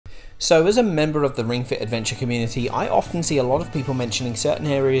So as a member of the Ring Fit Adventure community, I often see a lot of people mentioning certain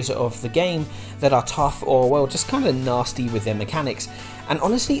areas of the game that are tough or, well, just kind of nasty with their mechanics. And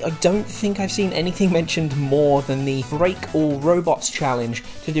honestly, I don't think I've seen anything mentioned more than the Break All Robots challenge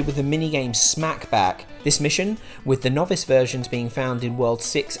to do with the minigame Smackback. This mission, with the novice versions being found in World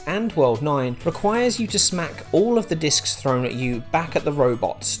 6 and World 9, requires you to smack all of the discs thrown at you back at the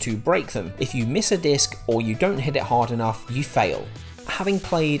robots to break them. If you miss a disc or you don't hit it hard enough, you fail. Having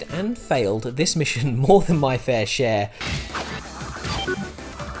played and failed this mission more than my fair share,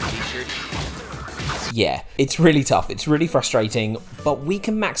 yeah, it's really tough, it's really frustrating, but we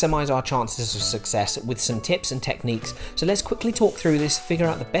can maximise our chances of success with some tips and techniques. So let's quickly talk through this, figure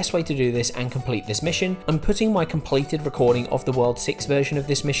out the best way to do this and complete this mission. I'm putting my completed recording of the World 6 version of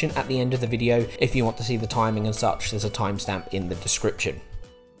this mission at the end of the video. If you want to see the timing and such, there's a timestamp in the description.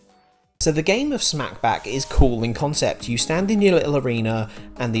 So the game of Smackback is cool in concept. You stand in your little arena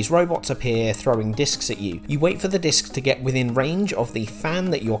and these robots appear throwing discs at you. You wait for the discs to get within range of the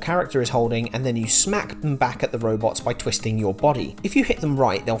fan that your character is holding, and then you smack them back at the robots by twisting your body. If you hit them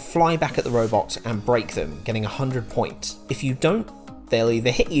right, they'll fly back at the robots and break them, getting 100 points. If you don't, they'll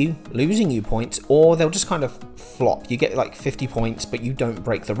either hit you, losing you points, or they'll just kind of flop. You get like 50 points, but you don't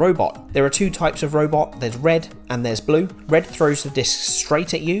break the robot. There are two types of robot. There's red and there's blue. Red throws the discs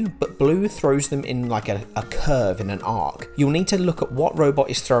straight at you, but blue throws them in like a curve, in an arc. You'll need to look at what robot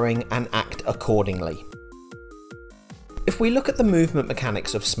is throwing and act accordingly. If we look at the movement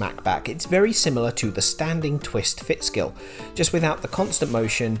mechanics of Smackback, it's very similar to the standing twist fit skill, just without the constant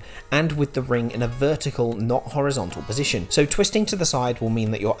motion and with the ring in a vertical, not horizontal position. So twisting to the side will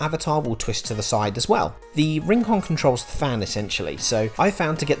mean that your avatar will twist to the side as well. The ring con controls the fan essentially, so I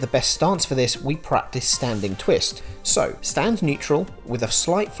found to get the best stance for this, we practice standing twist. So stand neutral with a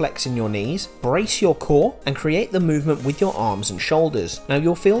slight flex in your knees, brace your core and create the movement with your arms and shoulders. Now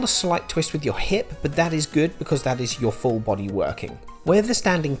you'll feel a slight twist with your hip, but that is good because that is your full body working. Where the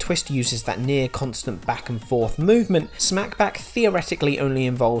standing twist uses that near constant back and forth movement, Smackback theoretically only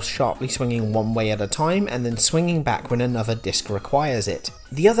involves sharply swinging one way at a time and then swinging back when another disc requires it.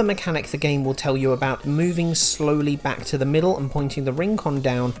 The other mechanic the game will tell you about, moving slowly back to the middle and pointing the ring con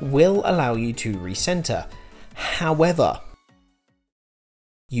down, will allow you to recenter. However,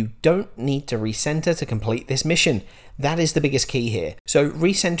 you don't need to recenter to complete this mission. That is the biggest key here. So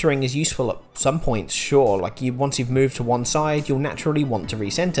recentering is useful at some points, sure, like once you've moved to one side, you'll naturally want to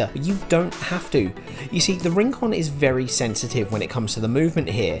recenter, but you don't have to. You see, the ring con is very sensitive when it comes to the movement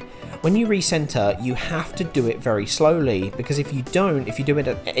here. When you recenter, you have to do it very slowly, because if you do it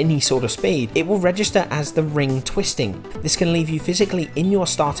at any sort of speed, it will register as the ring twisting. This can leave you physically in your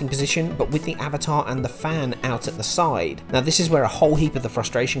starting position, but with the avatar and the fan out at the side. Now this is where a whole heap of the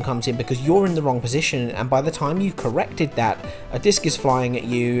frustration comes in, because you're in the wrong position, and by the time you corrected that, a disc is flying at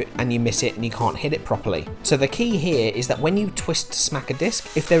you and you miss it and you can't hit it properly. So the key here is that when you twist to smack a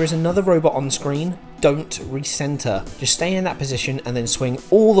disc, if there is another robot on screen, don't recenter. Just stay in that position and then swing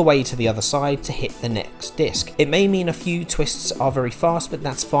all the way to the other side to hit the next disc. It may mean a few twists are very fast, but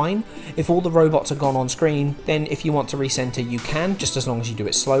that's fine. If all the robots are gone on screen, then if you want to recenter, you can, just as long as you do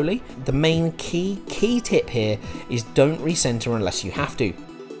it slowly. The main key tip here is don't recenter unless you have to.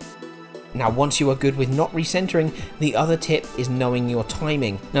 Now once you are good with not recentering, the other tip is knowing your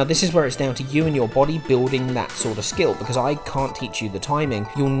timing. Now this is where it's down to you and your body building that sort of skill, because I can't teach you the timing.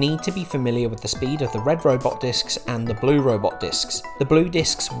 You'll need to be familiar with the speed of the red robot discs and the blue robot discs. The blue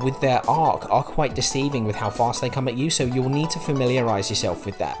discs with their arc are quite deceiving with how fast they come at you, so you'll need to familiarize yourself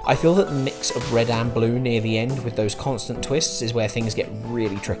with that. I feel that the mix of red and blue near the end with those constant twists is where things get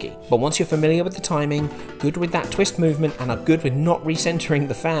really tricky. But once you're familiar with the timing, good with that twist movement, and are good with not recentering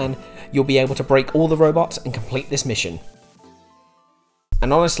the fan, you'll be able to break all the robots and complete this mission.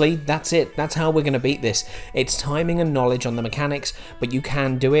 And honestly, that's it. That's how we're going to beat this. It's timing and knowledge on the mechanics, but you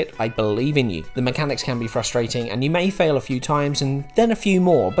can do it. I believe in you. The mechanics can be frustrating, and you may fail a few times and then a few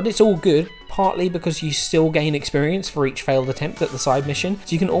more, but it's all good, partly because you still gain experience for each failed attempt at the side mission,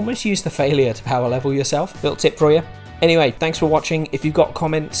 so you can almost use the failure to power level yourself. Little tip for you. Anyway, thanks for watching. If you've got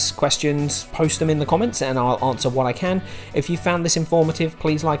comments, questions, post them in the comments and I'll answer what I can. If you found this informative,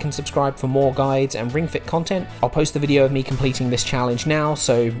 please like and subscribe for more guides and Ring Fit content. I'll post the video of me completing this challenge now,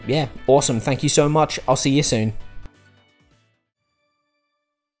 so yeah, awesome. Thank you so much. I'll see you soon.